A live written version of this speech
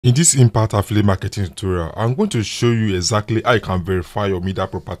In this Impact Affiliate Marketing tutorial, I'm going to show you exactly how you can verify your media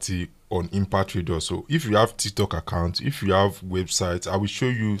property on Impact Trader. So if you have TikTok account, if you have websites, I will show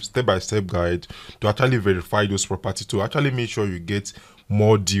you step-by-step guide to actually verify those properties to actually make sure you get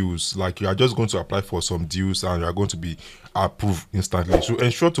more deals. Like you are just going to apply for some deals and you are going to be approved instantly. So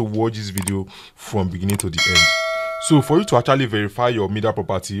ensure to watch this video from beginning to the end. So for you to actually verify your media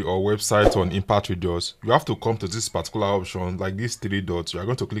property or website on Impact Traders, you have to come to this particular option, like these three dots. You are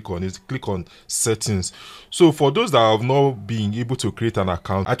going to click on it, click on settings. So for those that have not been able to create an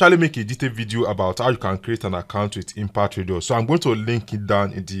account, I actually make a detailed video about how you can create an account with Impact Traders. So I'm going to link it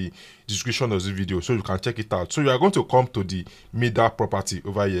down in the description of this video so you can check it out. So you are going to come to the media property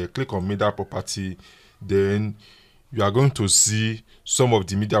over here, click on media property, then you are going to see some of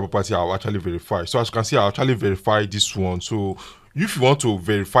the media property I'll actually verify. So as you can see, I'll actually verify this one. So if you want to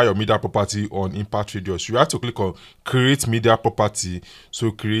verify your media property on Impact Traders, you have to click on create media property.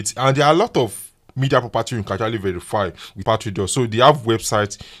 So create, and there are a lot of media property you can actually verify with Impact Traders. So they have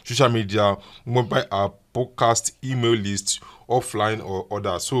websites, social media, mobile app, podcast, email list, offline or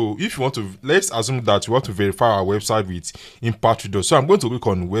other. So if you want to, let's assume that you want to verify our website with Impact Traders. So I'm going to click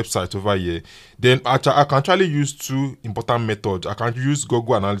on website over here. Then I can actually use two important methods. I can use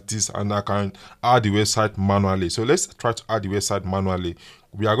Google Analytics and I can add the website manually. So let's try to add the website manually.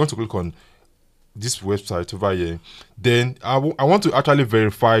 We are going to click on this website over here. Then I want to actually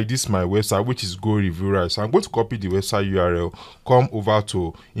verify this my website, which is Go Review Right. So I'm going to copy the website URL, come over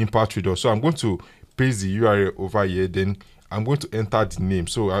to Impact Traders. So I'm going to paste the URL over here. Then I'm going to enter the name.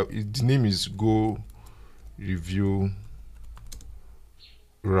 So the name is Go Review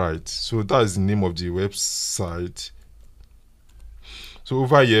Right. So that is the name of the website. So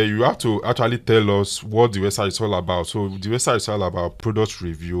over here, you have to actually tell us what the website is all about. So the website is all about product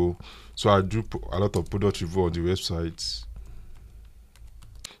review. So I do a lot of product review on the website.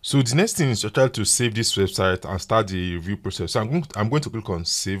 So the next thing is to try to save this website and start the review process. So I'm going to click on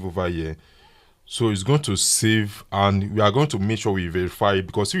save over here. So it's going to save and we are going to make sure we verify it,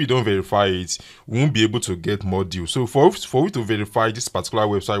 because if we don't verify it, we won't be able to get more deals. So for we to verify this particular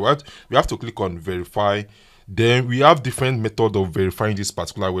website, we have to click on verify. Then we have different method of verifying this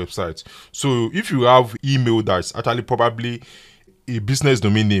particular website. So if you have email that's actually probably a business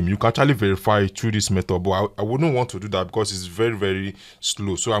domain name, you can actually verify through this method, but I wouldn't want to do that because it's very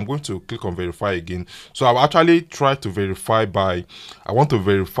slow. So I'm going to click on verify again. So I'll actually try to verify I want to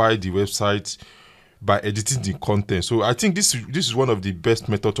verify the website by editing the content. So I think this is one of the best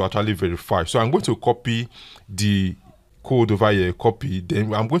methods to actually verify. So I'm going to copy the code over here, copy,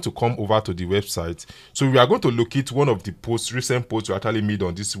 then I'm going to come over to the website. So we are going to locate one of the recent posts we actually made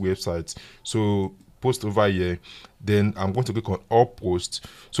on this website. So post over here, then I'm going to click on all posts.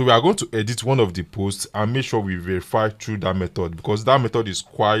 So we are going to edit one of the posts and make sure we verify through that method, because that method is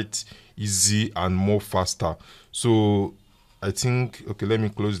quite easy and more faster. So I think, okay, let me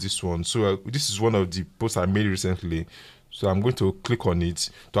close this one. So this is one of the posts I made recently. So I'm going to click on it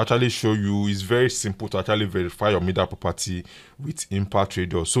to actually show you. It's very simple to actually verify your media property with Impact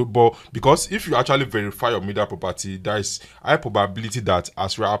Traders. So, but because if you actually verify your media property, there is high probability that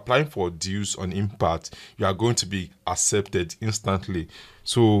as you are applying for deals on Impact, you are going to be accepted instantly.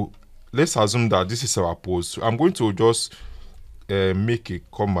 So let's assume that this is our post. So I'm going to just make a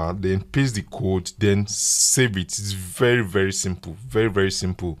comma, then paste the code, then save it. It's very simple, very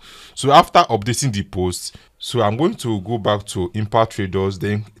simple. So after updating the post, so I'm going to go back to Impact Traders,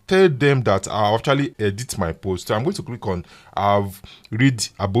 then tell them that I actually edit my post. So I'm going to click on I've read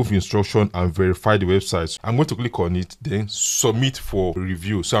above instruction and verify the website. So I'm going to click on it, then submit for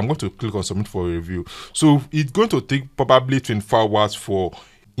review. So I'm going to click on submit for review. So it's going to take probably 24 hours for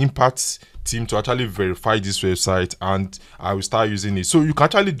Impact team to actually verify this website, and I will start using it. So you can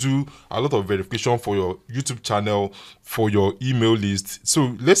actually do a lot of verification for your YouTube channel, for your email list.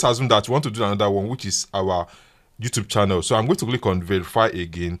 So let's assume that you want to do another one, which is our YouTube channel. So I'm going to click on verify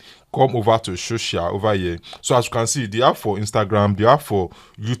again, come over to social over here. So as you can see, they have for Instagram, they have for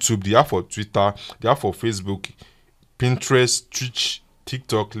YouTube, they have for Twitter, they have for Facebook, Pinterest, Twitch,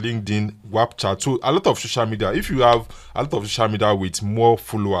 TikTok, LinkedIn, WhatsApp. So a lot of social media. If you have a lot of social media with more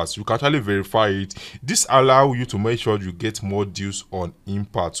followers, you can actually verify it. This allows you to make sure you get more deals on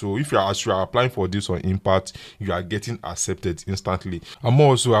Impact. So if as you are applying for deals on Impact, you are getting accepted instantly. And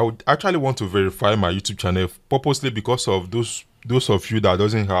also, I would actually want to verify my YouTube channel purposely because of those of you that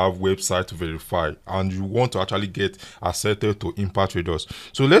doesn't have website to verify and you want to actually get accepted to Impact Traders.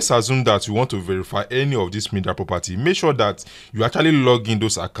 So let's assume that you want to verify any of this media property. Make sure that you actually log in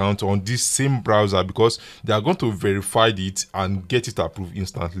those accounts on this same browser, because they are going to verify it and get it approved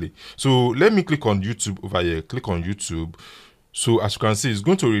instantly. So let me click on YouTube over here. Click on YouTube. So as you can see, it's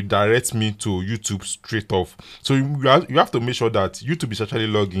going to redirect me to YouTube straight off. So you have to make sure that YouTube is actually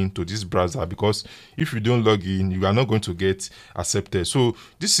logged in to this browser, because if you don't log in, you are not going to get accepted. So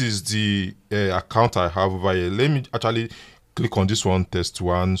this is the account I have over here. Let me actually click on this one, test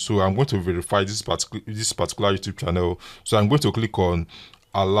one. So I'm going to verify this particular YouTube channel. So I'm going to click on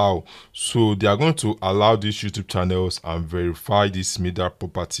allow. So they are going to allow these YouTube channels and verify this media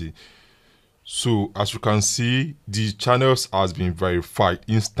property. So as you can see, the channels has been verified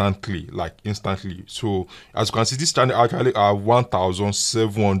instantly, So as you can see, this channel actually have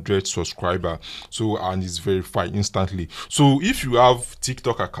 1,700 subscribers. So, and it's verified instantly. So if you have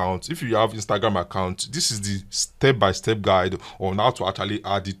TikTok account, if you have Instagram account, this is the step-by-step guide on how to actually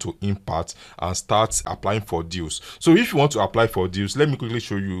add it to Impact and start applying for deals. So if you want to apply for deals, let me quickly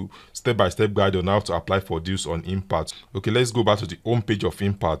show you step-by-step guide on how to apply for deals on Impact. Okay, let's go back to the home page of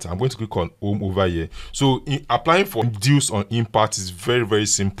Impact. I'm going to click on home over here. So applying for deals on Impact is very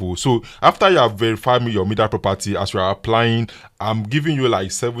simple. So after you have verified your media property, as you are applying, I'm giving you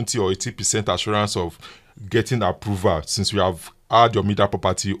like 70 or 80% assurance of getting approval, since you have add your media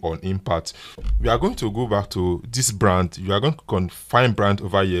property on Impact. We are going to go back to this brand. You are going to click on find brand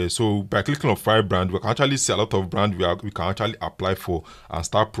over here. So by clicking on find brand, we can actually see a lot of brand we can actually apply for and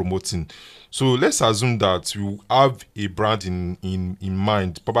start promoting. So let's assume that you have a brand in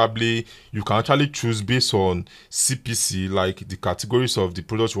mind. Probably you can actually choose based on CPC, like the categories of the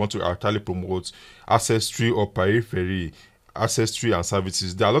products you want to actually promote, accessory or periphery, accessory and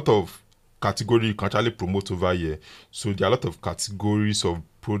services. There are a lot of category you can actually promote over here. So there are a lot of categories of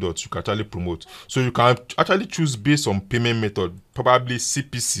products you can actually promote. So you can actually choose based on payment method, probably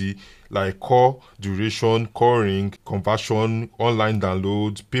CPC, like call, duration, calling, conversion, online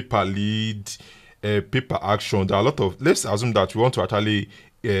download, pay per lead, pay per action. There are a lot of, let's assume that we want to actually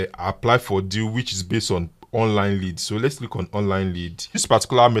apply for deal which is based on online lead. So let's click on online lead. This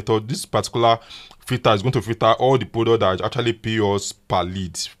particular method, this particular filter is going to filter all the products that actually pay us per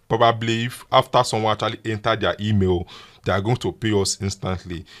lead. Probably if after someone actually enter their email, they are going to pay us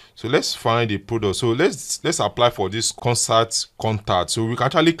instantly. So let's find a product. So let's apply for this concert contact. So we can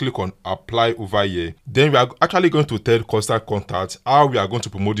actually click on apply over here. Then we are actually going to tell concert contact how we are going to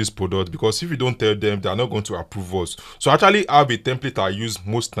promote this product, because if we don't tell them, they are not going to approve us. So I actually have a template I use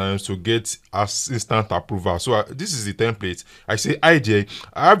most times to get as instant approval. So this is the template. I say, hi Jay,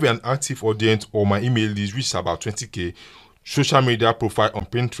 I have an active audience on my email list which is about 20k, social media profile on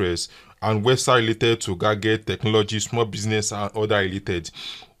Pinterest, and website related to gadget, technology, small business, and other related.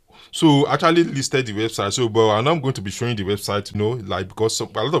 So actually listed the website. So but I'm not going to be showing the website, like, because a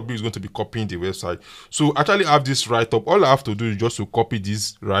lot of people is going to be copying the website. So actually have this write-up. All I have to do is just to copy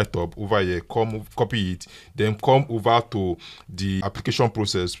this write-up over here, copy it, then come over to the application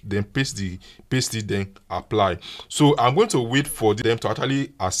process, then paste it, then apply. So I'm going to wait for them to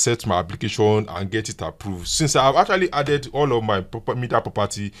actually accept my application and get it approved. Since I've actually added all of my media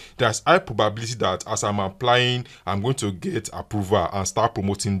property, there's high probability that as I'm applying, I'm going to get approval and start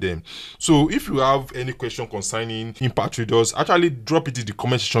promoting them. So if you have any question concerning Impact Traders, actually drop it in the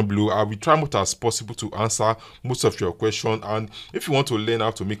comment section below. I will try much as possible to answer most of your questions. And if you want to learn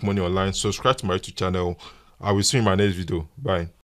how to make money online, subscribe to my YouTube channel. I will see you in my next video. Bye.